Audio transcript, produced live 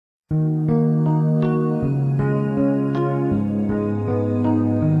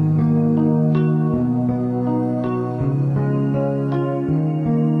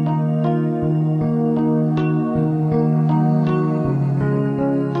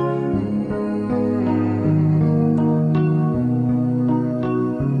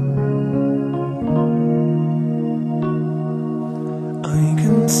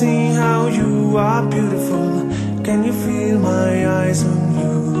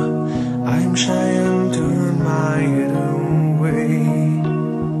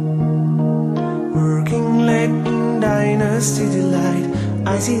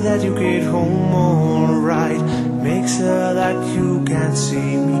see that you get home alright. Make sure that you can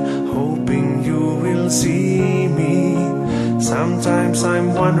see me, hoping you will see me. Sometimes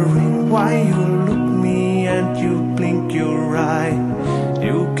I'm wondering why you look me and you blink your eye.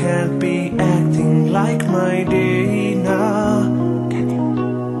 You can't be acting like my day now.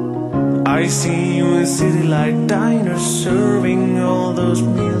 I see you in city light diners serving all those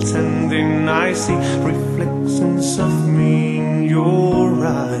meals, and then I see reflections of me in your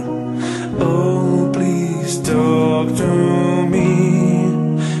eye. Oh, please talk to me,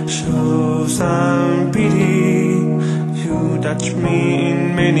 show some pity. You touch me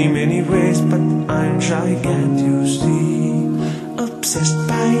in many, many ways, but I'm shy, can't you see? Obsessed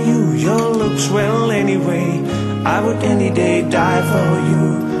by you, your looks, well anyway, I would any day die for you.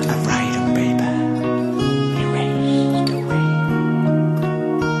 I write on paper, erased away.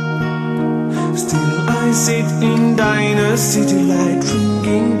 Still I sit in diner, city light,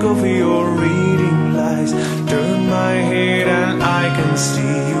 drinking coffee or reading lies. Turn my head and I can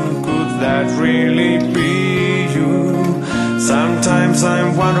see you. Could that really be you? Sometimes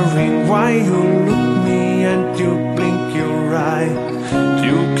I'm wondering why you look me and you blink your eye.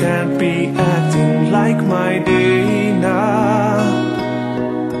 You can't be acting like my day now.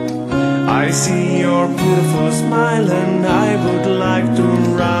 I see your beautiful smile and I would like to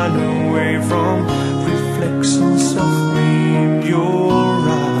run away from reflections of me in your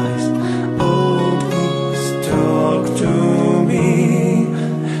eyes. Oh, please talk to me,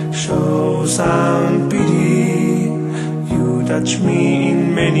 show some pity. You touch me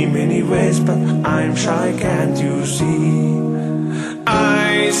in many, many ways, but I'm shy, can't you see?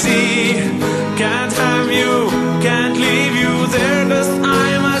 I see, can't have you, can't leave you there, 'cause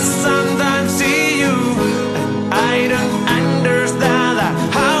I must sometimes see you. And I don't understand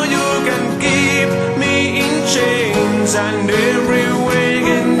how you can keep me in chains. And every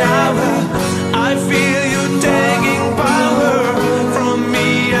waking hour I feel you taking power from me,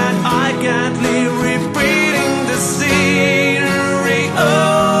 and I can't live repeating the scenery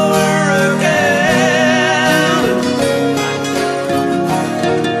over again.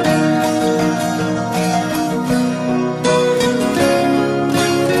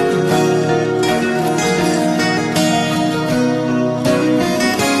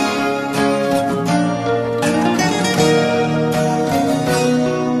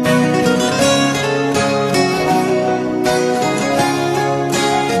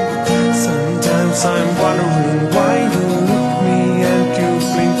 I'm wondering why you look me and you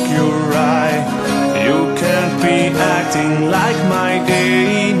blink your eye. You can't be acting like my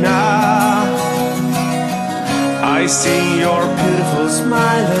day now. I see your beautiful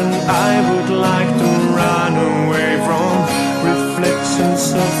smile and I would like to run away from reflections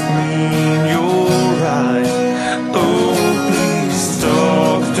of me in your eyes. Oh, please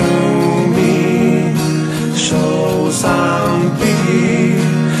talk to me, show some pity.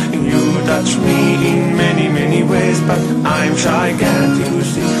 You touch me in many, many ways, but I'm shy, can't you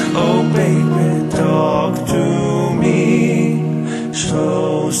see? Oh baby, talk to me,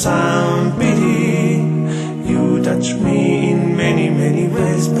 show some pity. You touch me in many, many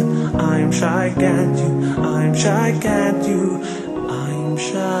ways, but I'm shy, can't you? I'm shy, can't you? I'm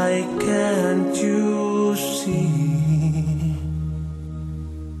shy, can't you see?